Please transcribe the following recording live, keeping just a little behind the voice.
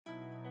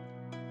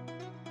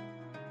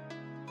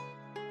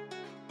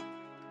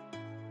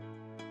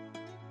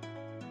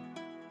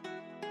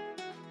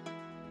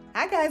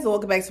Hi guys,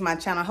 welcome back to my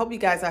channel. I hope you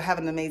guys are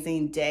having an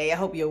amazing day. I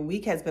hope your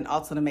week has been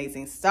also an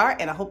amazing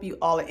start, and I hope you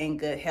all are in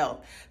good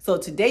health. So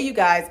today, you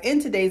guys, in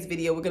today's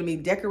video, we're going to be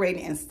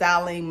decorating and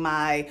styling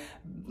my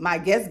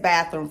guest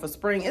bathroom for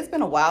spring. It's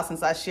been a while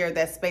since I shared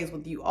that space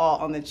with you all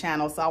on the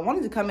channel, so I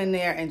wanted to come in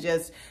there and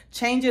just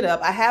change it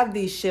up. I have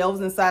these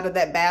shelves inside of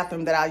that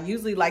bathroom that I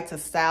usually like to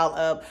style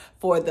up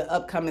for the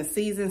upcoming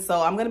season,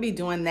 so I'm going to be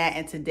doing that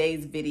in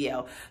today's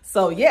video.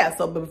 So yeah,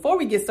 so before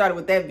we get started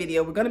with that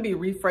video, we're going to be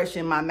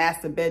refreshing my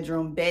master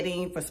bedroom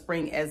bedding for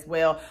spring as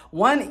well.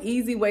 One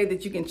easy way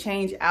that you can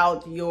change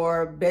out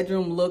your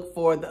bedroom look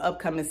for the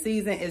upcoming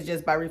season is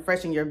just by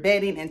refreshing your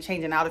bedding and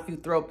changing out a few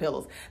throw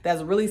pillows.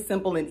 That's really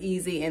simple and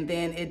easy, and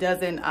then it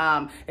doesn't,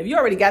 if you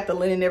already got the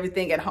linen and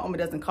everything at home, it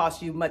doesn't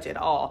cost you much at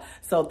all.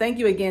 So thank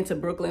you again to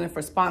Brooklyn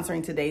for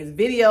sponsoring today's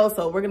video.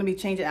 So we're going to be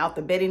changing out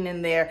the bedding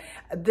in there.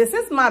 This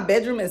is my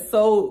bedroom is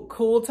so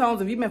cool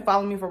tones. If you've been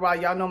following me for a while,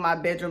 y'all know my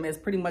bedroom is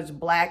pretty much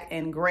black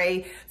and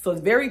gray. So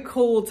it's very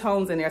cool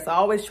tones in there. So I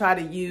always try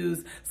to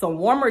use some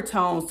warmer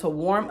tones to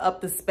warm up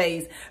the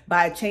space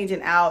by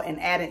changing out and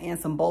adding in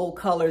some bold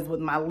colors with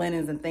my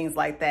linens and things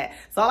like that.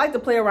 So I like to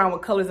play around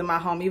with colors in my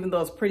home. Even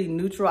though it's pretty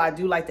neutral, I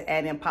do like to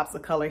add in pops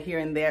of color here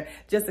and there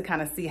just to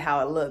kind of see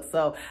how it looks.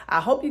 So I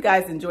hope you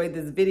guys enjoyed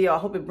this video. I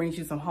hope it brings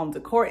you some home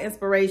decor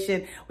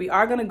inspiration. We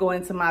are going to go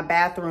into my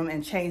bathroom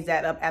and change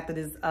that up after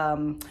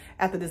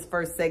this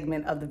first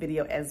segment of the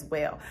video as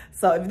well.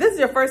 So if this is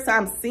your first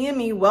time seeing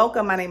me,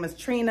 welcome. My name is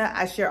Trina.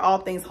 I share all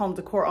things home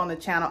decor on the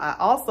channel. I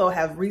also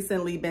have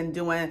recently been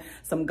doing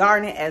some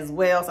gardening as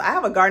well. So I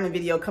have a gardening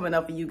video coming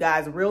up for you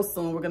guys real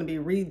soon. We're going to be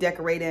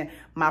redecorating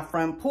my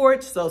front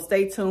porch. So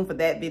stay tuned for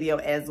that video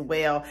as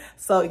well.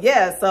 So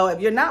yeah, so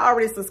if you're not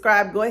already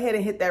subscribed, go ahead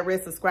and hit that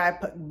red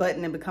subscribe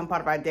button and become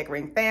part of our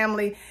decorating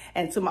family.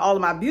 And to all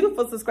of my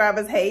beautiful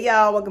subscribers, hey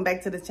y'all, welcome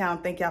back to the channel.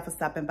 Thank y'all for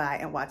stopping by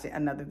and watching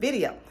another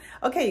video.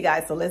 Okay, you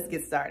guys, so let's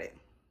get started.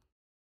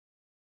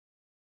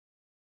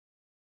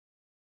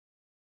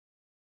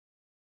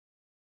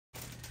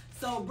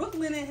 So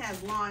Brooklyn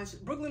has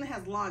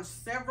launched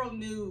several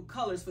new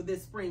colors for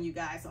this spring, you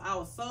guys. So I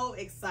was so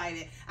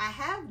excited. I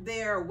have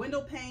their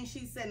window pane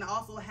sheet set, and I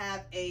also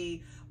have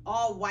a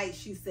all white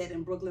sheet set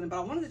in Brooklyn, but I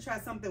wanted to try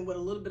something with a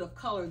little bit of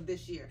color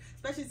this year,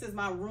 especially since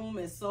my room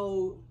is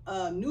so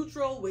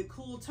neutral with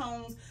cool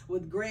tones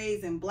with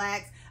grays and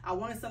blacks. I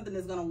wanted something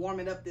that's going to warm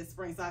it up this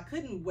spring, so I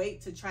couldn't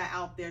wait to try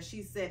out their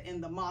sheet set in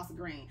the moss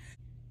green.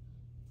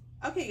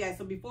 Okay guys,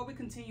 so before we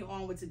continue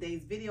on with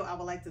today's video, I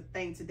would like to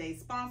thank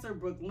today's sponsor,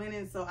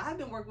 Brooklyn. So I've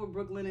been working with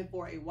Brooklyn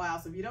for a while.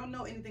 So if you don't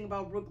know anything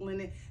about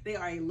Brooklyn, they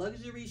are a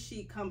luxury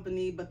sheet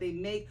company, but they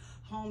make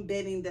home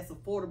bedding that's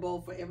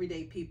affordable for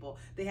everyday people.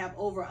 They have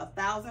over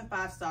 1,000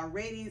 5-star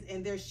ratings,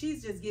 and their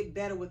sheets just get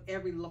better with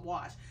every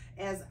wash.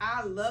 As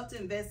I love to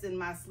invest in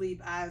my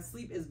sleep,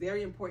 sleep is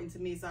very important to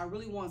me. So I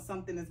really want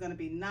something that's going to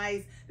be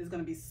nice, that's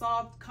going to be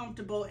soft,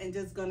 comfortable, and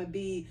just going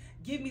to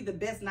give me the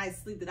best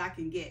night's sleep that I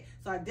can get.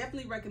 So I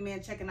definitely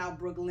recommend checking out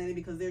Brooklyn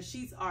because their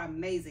sheets are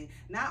amazing.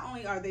 Not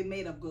only are they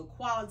made of good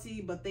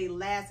quality, but they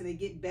last and they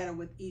get better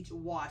with each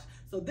wash.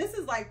 So this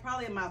is like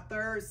probably my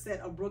third set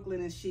of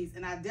Brooklyn sheets,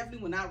 and I definitely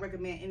would not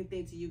recommend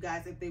anything to you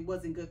guys if they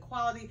wasn't good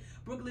quality.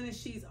 Brooklyn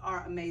sheets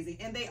are amazing,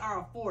 and they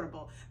are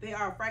affordable. They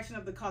are a fraction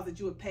of the cost that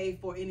you would pay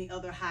for any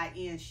other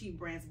high-end sheet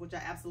brands, which I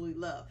absolutely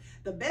love.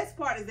 The best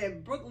part is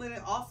that Brooklyn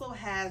also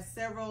has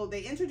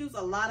they introduced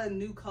a lot of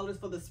new colors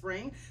for the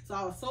spring. So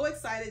I was so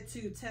excited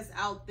to test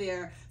out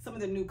some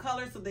of the new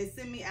colors. So they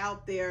sent me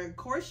out their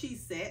core sheet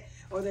set,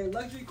 or their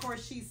luxury core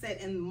sheet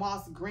set in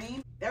moss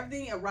green.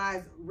 Everything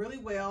arrives really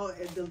well.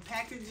 The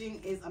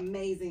packaging is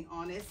amazing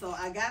on it. So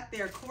I got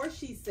their core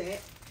sheet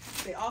set.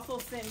 They also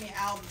sent me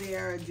out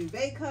their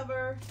duvet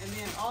cover, and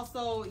then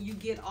also you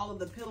get all of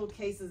the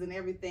pillowcases and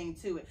everything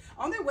to it.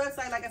 On their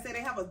website, like I said,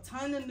 they have a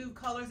ton of new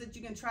colors that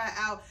you can try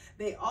out.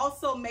 They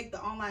also make the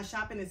online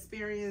shopping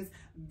experience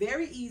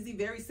very easy,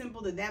 very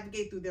simple to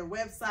navigate through their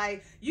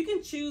website. You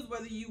can choose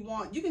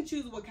you can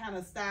choose what kind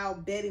of style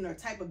bedding or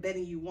type of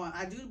bedding you want.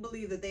 I do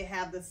believe that they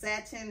have the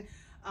satin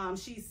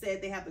sheet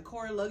set, they have the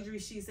core luxury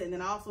sheet set, and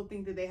then I also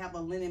think that they have a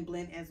linen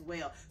blend as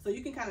well. So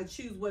you can kind of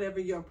choose whatever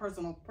your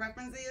personal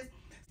preference is.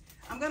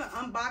 I'm going to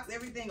unbox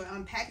everything or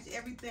unpackage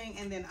everything,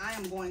 and then I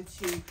am going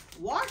to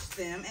wash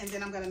them, and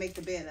then I'm going to make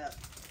the bed up.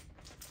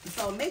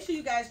 So make sure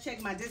you guys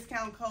check my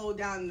discount code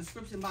down in the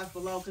description box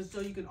below, because so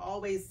you can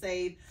always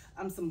save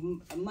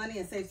some money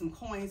and save some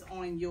coins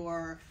on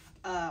your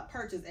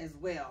purchase as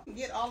well.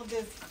 Get all of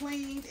this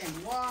cleaned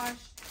and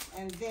washed,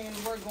 and then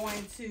we're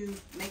going to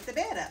make the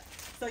bed up.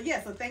 So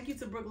yeah, so thank you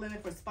to Brooklyn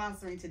for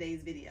sponsoring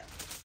today's video.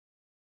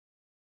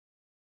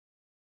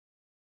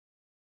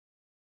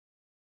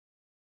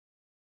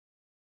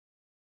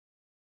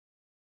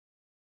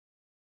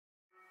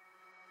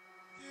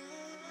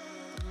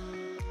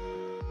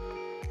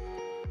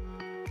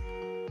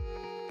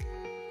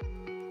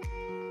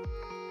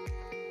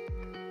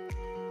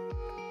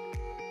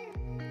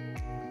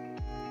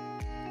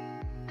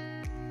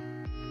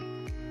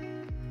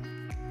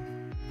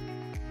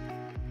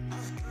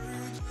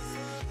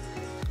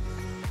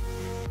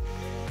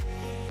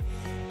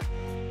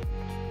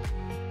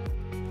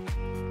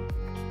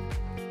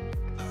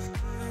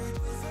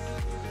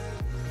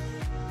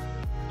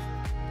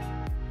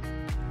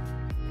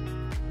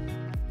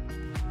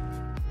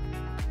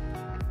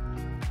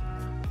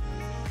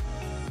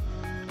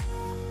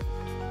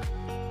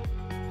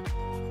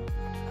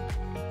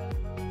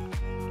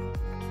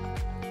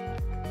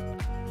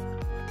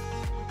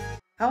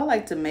 How I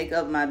like to make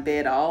up my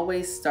bed, I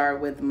always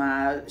start with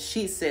my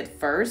sheet set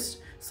first.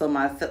 So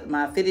my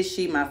fitted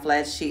sheet, my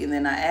flat sheet, and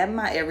then I add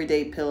my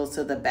everyday pillows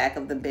to the back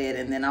of the bed.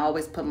 And then I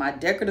always put my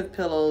decorative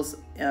pillows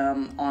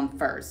on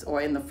first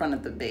or in the front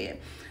of the bed,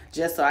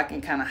 just so I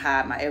can kind of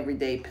hide my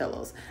everyday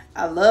pillows.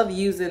 I love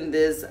using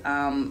this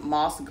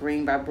moss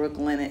green by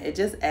Brooklyn. It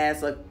just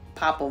adds a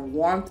pop of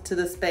warmth to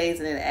the space,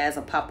 and it adds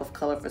a pop of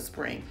color for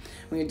spring.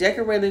 When you're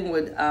decorating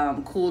with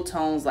cool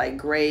tones like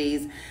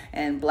grays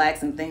and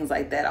blacks and things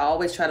like that, I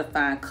always try to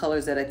find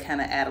colors that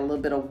kind of add a little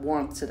bit of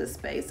warmth to the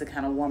space to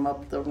kind of warm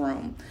up the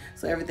room,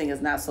 so everything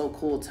is not so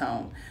cool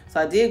tone.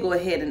 So I did go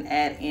ahead and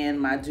add in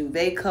my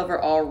duvet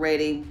cover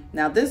already.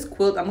 Now this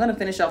quilt, I'm going to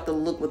finish off the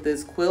look with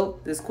this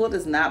quilt. This quilt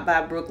is not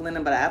by Brooklyn,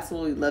 but I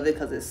absolutely love it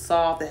because it's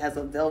soft. It has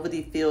a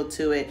velvety feel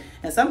to it,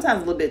 and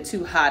sometimes a little bit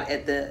too hot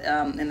at the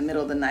in the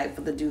middle of the night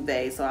for the duvet.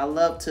 So I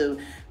love to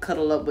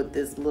cuddle up with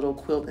this little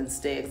quilt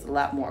instead. It's a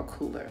lot more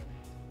cooler.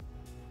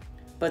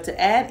 But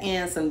to add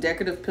in some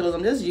decorative pillows,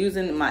 I'm just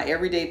using my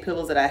everyday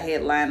pillows that I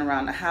had lying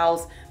around the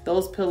house.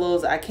 Those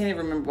pillows, I can't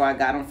even remember where I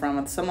got them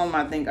from. Some of them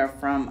I think are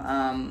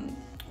from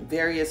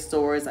various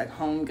stores like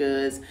Home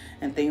Goods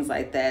and things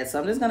like that. So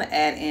I'm just going to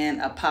add in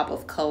a pop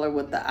of color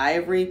with the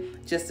ivory,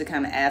 just to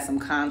kind of add some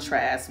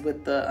contrast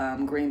with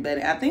the green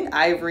bedding. I think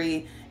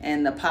ivory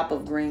and the pop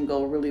of green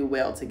go really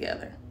well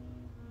together.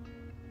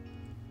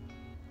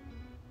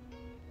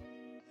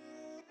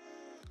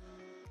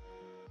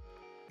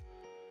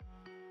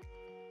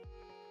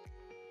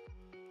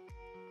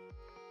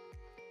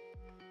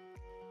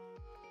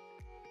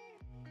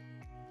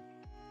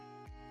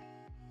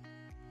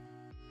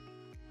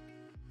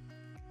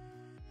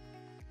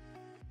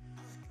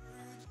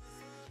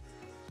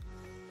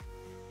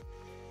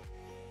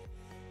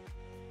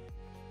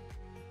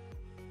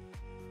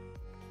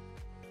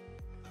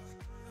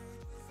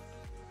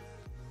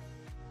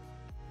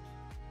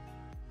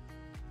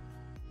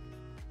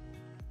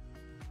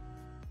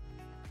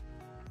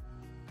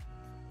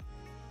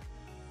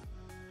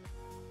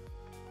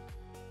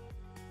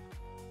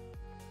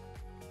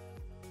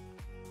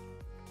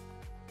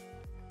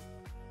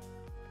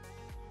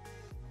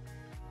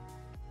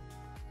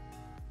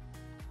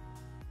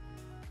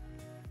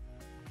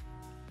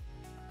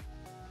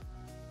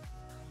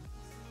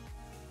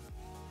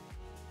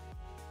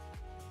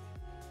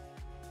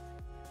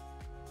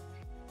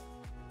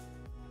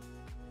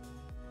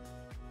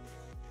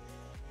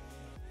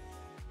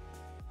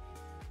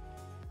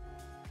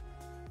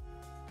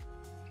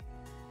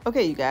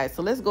 Okay, you guys,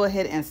 so let's go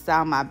ahead and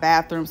style my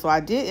bathroom. So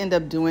I did end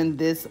up doing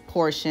this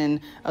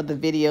portion of the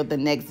video the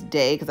next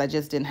day because I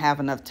just didn't have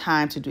enough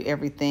time to do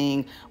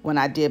everything when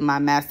I did my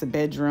master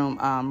bedroom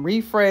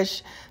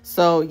refresh.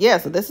 So yeah,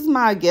 so this is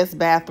my guest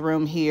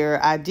bathroom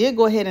here. I did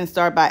go ahead and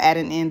start by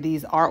adding in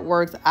these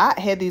artworks. I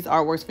had these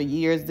artworks for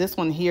years. This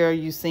one here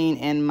you've seen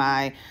in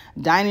my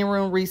dining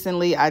room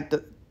recently. I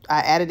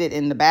added it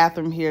in the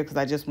bathroom here because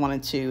I just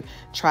wanted to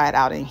try it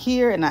out in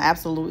here, and I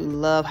absolutely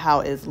love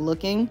how it's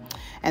looking.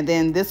 And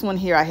then this one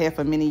here I had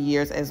for many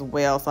years as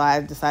well, so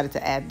I decided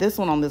to add this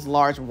one on this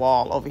large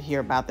wall over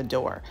here by the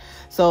door.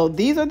 So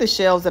these are the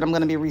shelves that I'm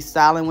going to be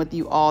restyling with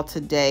you all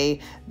today.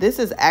 This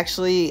is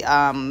actually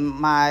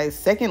my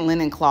second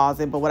linen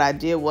closet, but what I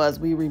did was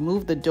we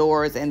removed the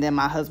doors and then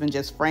my husband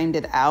just framed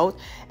it out,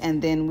 and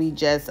then we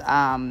just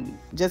kind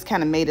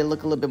of made it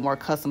look a little bit more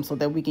custom so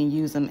that we can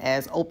use them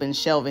as open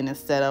shelving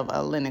instead of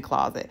a linen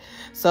closet.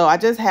 So I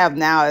just have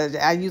now,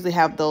 I usually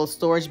have those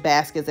storage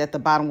baskets at the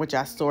bottom which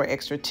I store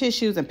extra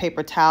tissues and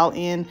paper towel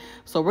in.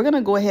 So we're going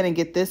to go ahead and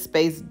get this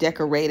space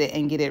decorated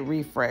and get it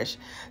refreshed.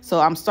 So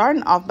I'm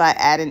starting off by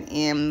adding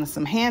in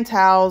some hand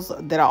towels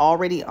that I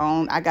already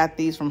own. I got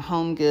these from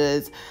Home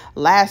Goods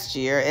last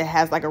year. It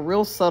has like a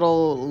real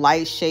subtle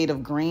light shade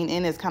of green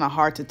in it. It's kind of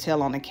hard to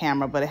tell on the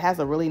camera, but it has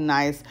a really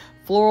nice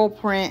floral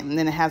print, and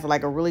then it has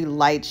like a really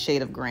light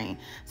shade of green.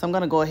 So I'm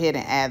going to go ahead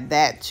and add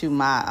that to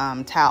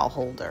my towel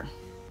holder.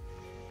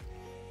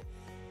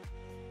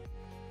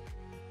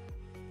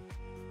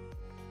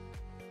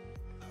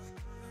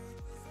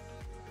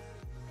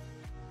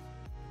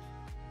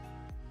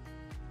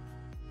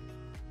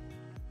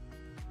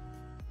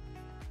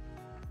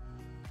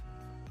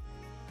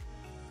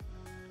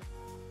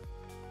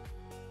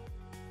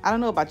 I don't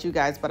know about you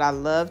guys, but I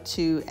love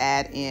to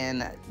add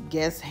in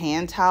guest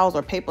hand towels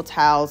or paper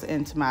towels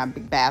into my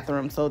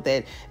bathroom so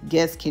that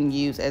guests can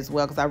use as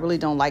well, because I really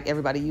don't like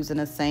everybody using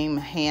the same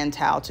hand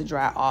towel to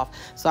dry off.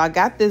 So I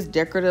got this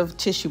decorative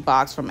tissue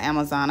box from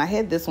Amazon. I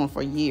had this one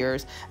for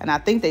years, and I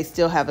think they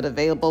still have it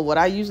available. What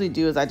I usually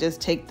do is I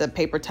just take the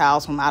paper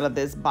towels from out of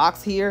this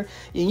box here,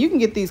 and you can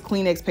get these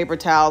Kleenex paper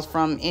towels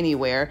from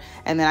anywhere,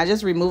 and then I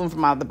just remove them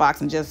from out of the box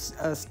and just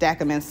stack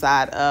them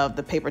inside of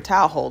the paper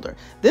towel holder.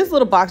 This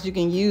little box you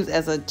can use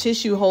as a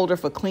tissue holder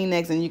for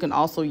Kleenex, and you can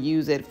also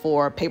use it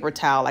for paper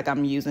towel like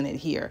I'm using it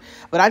here.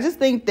 But I just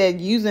think that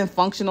using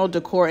functional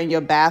decor in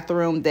your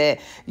bathroom,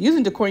 that's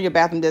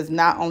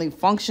not only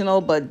functional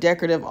but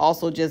decorative,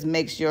 also just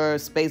makes your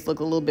space look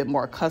a little bit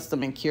more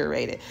custom and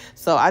curated.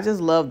 So I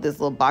just love this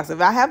little box. If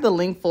I have the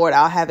link for it,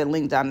 I'll have it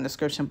linked down in the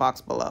description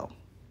box below.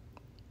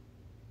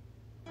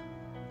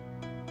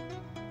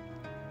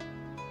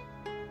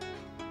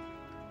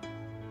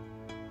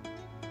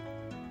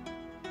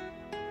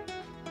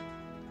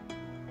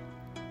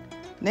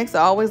 Next,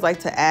 I always like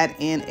to add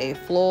in a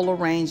floral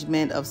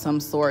arrangement of some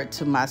sort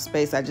to my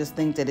space. I just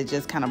think that it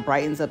just kind of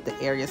brightens up the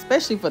area,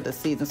 especially for the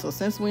season. So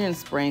since we're in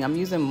spring, I'm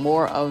using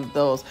more of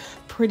those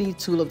pretty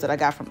tulips that I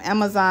got from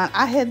Amazon.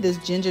 I had this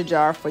ginger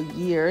jar for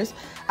years.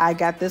 I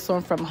got this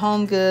one from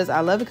Home Goods.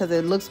 I love it because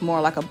it looks more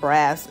like a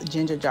brass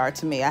ginger jar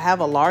to me. I have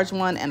a large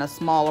one and a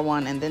smaller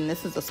one, and then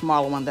this is a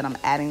smaller one that I'm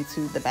adding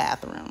to the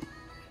bathroom.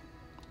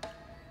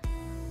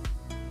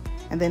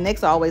 And then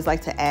next, I always like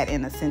to add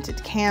in a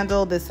scented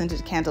candle. This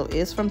scented candle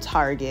is from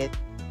Target.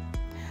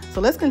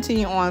 So let's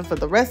continue on for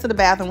the rest of the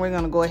bathroom. We're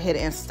gonna go ahead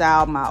and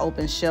style my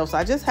open shelf. So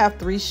I just have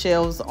 3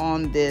 shelves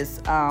on this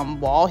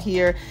wall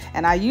here.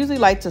 And I usually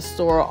like to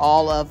store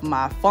all of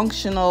my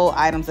functional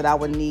items that I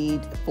would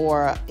need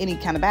for any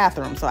kind of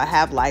bathroom. So I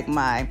have like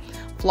my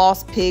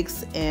floss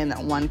picks in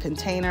one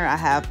container. I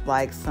have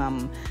like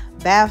some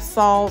bath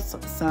salts,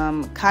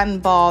 some cotton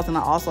balls, and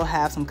I also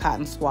have some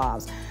cotton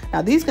swabs.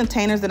 Now these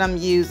containers that I'm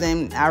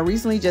using, I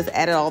recently just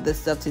added all this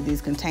stuff to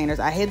these containers.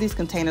 I had these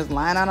containers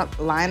lying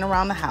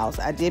around the house.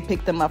 I did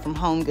pick them up from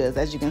Home Goods.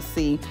 As you can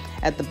see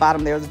at the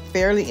bottom, they're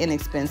fairly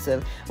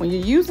inexpensive. When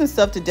you're using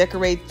stuff to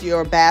decorate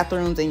your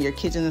bathrooms and your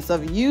kitchens and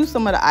stuff, use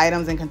some of the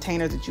items and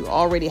containers that you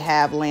already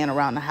have laying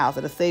around the house.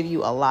 It'll save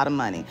you a lot of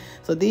money.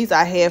 So these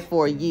I had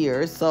for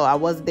years, so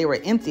they were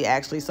empty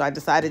actually, so I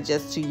decided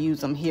just to use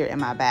them here in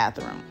my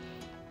bathroom.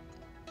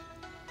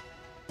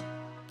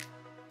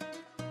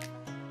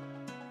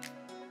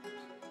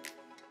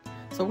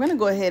 So we're gonna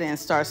go ahead and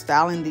start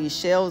styling these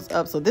shelves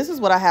up. So this is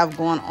what I have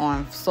going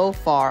on so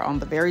far on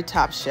the very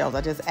top shelves.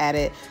 I just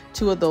added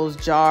 2 of those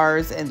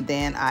jars, and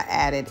then I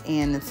added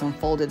in some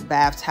folded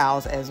bath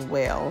towels as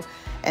well.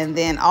 And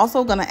then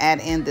also gonna add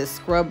in this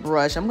scrub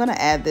brush. I'm gonna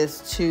add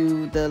this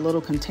to the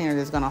little container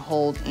that's gonna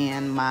hold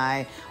in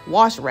my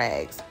wash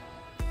rags.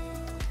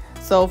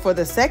 So for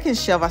the second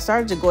shelf, I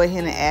started to go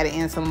ahead and add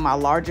in some of my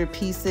larger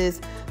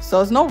pieces.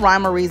 So it's no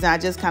rhyme or reason, I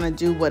just kind of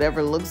do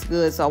whatever looks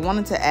good. So I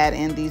wanted to add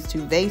in these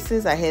 2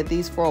 vases. I had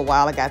these for a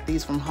while. I got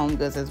these from Home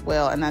Goods as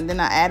well. And then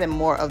I added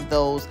more of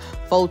those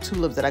faux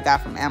tulips that I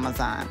got from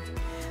Amazon.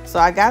 So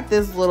I got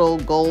this little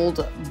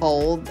gold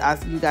bowl.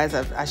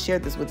 I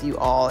shared this with you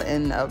all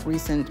in a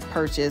recent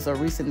purchase or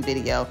recent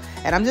video.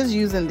 And I'm just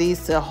using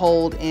these to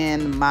hold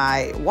in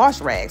my wash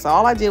rags. So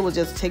all I did was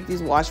just take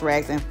these wash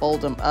rags and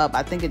fold them up.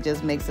 I think it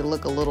just makes it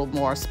look a little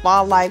more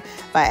spa-like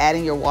by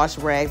adding your wash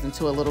rags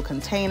into a little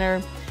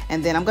container.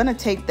 And then I'm gonna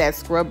take that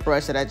scrub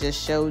brush that I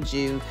just showed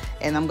you,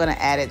 and I'm gonna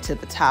add it to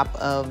the top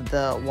of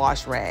the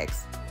wash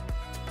rags.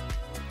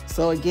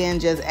 So again,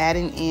 just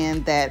adding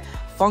in that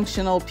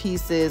functional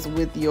pieces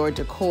with your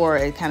decor,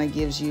 it kind of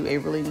gives you a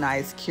really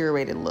nice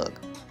curated look.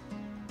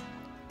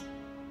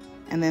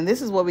 And then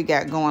this is what we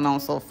got going on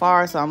so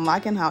far. So I'm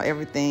liking how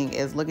everything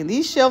is looking.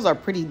 These shelves are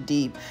pretty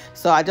deep,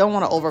 so I don't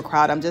want to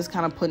overcrowd. I'm just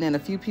kind of putting in a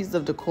few pieces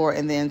of decor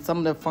and then some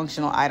of the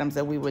functional items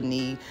that we would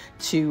need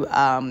to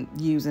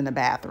use in the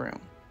bathroom.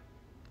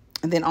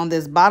 And then on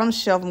this bottom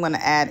shelf, I'm going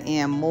to add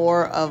in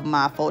more of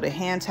my folded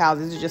hand towels.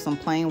 These are just some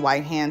plain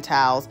white hand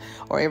towels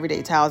or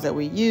everyday towels that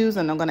we use.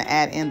 And I'm going to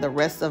add in the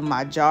rest of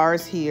my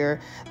jars here.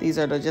 These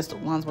are just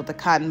ones with the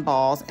cotton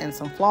balls and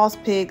some floss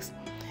picks.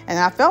 And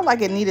I felt like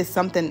it needed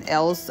something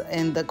else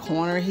in the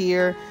corner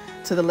here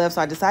to the left.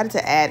 So I decided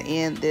to add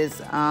in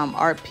this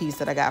art piece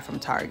that I got from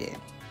Target.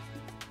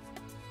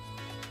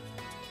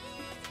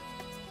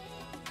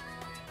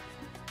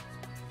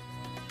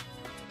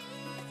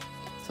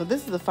 So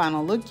this is the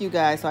final look, you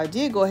guys. So I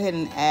did go ahead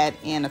and add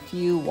in a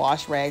few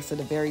wash rags to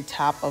the very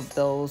top of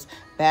those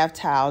bath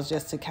towels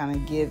just to kind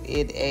of give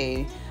it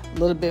a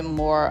little bit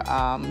more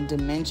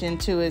dimension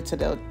to it, to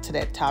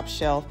that top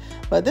shelf.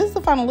 But this is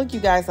the final look, you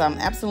guys. I'm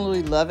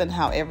absolutely loving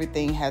how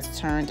everything has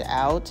turned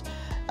out.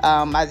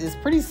 It's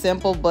pretty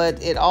simple,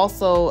 but it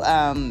also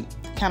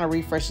kind of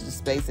refreshes the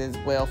space as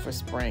well for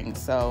spring.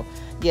 So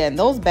yeah, and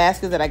those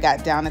baskets that I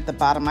got down at the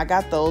bottom, I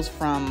got those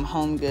from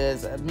Home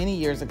Goods many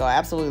years ago. I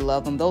absolutely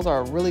love them. Those are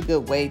a really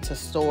good way to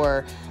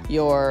store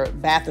your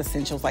bath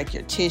essentials like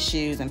your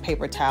tissues and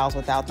paper towels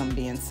without them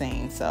being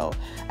seen. So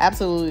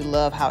absolutely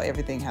love how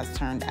everything has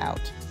turned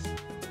out.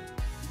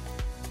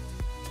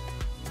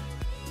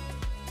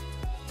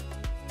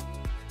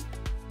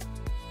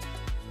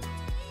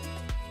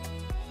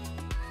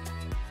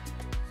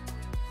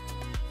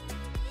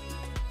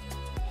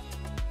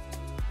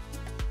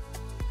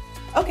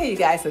 Okay, you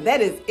guys, so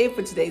that is it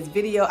for today's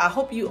video. I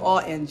hope you all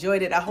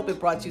enjoyed it. I hope it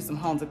brought you some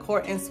home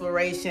decor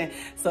inspiration.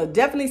 So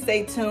definitely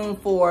stay tuned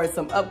for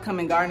some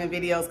upcoming gardening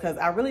videos because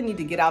I really need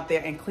to get out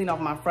there and clean off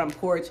my front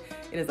porch.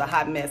 It is a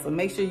hot mess. So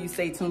make sure you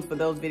stay tuned for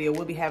those videos.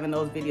 We'll be having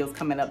those videos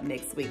coming up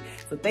next week.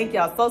 So thank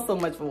y'all so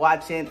much for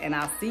watching, and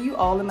I'll see you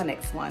all in my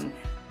next one.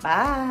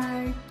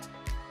 Bye.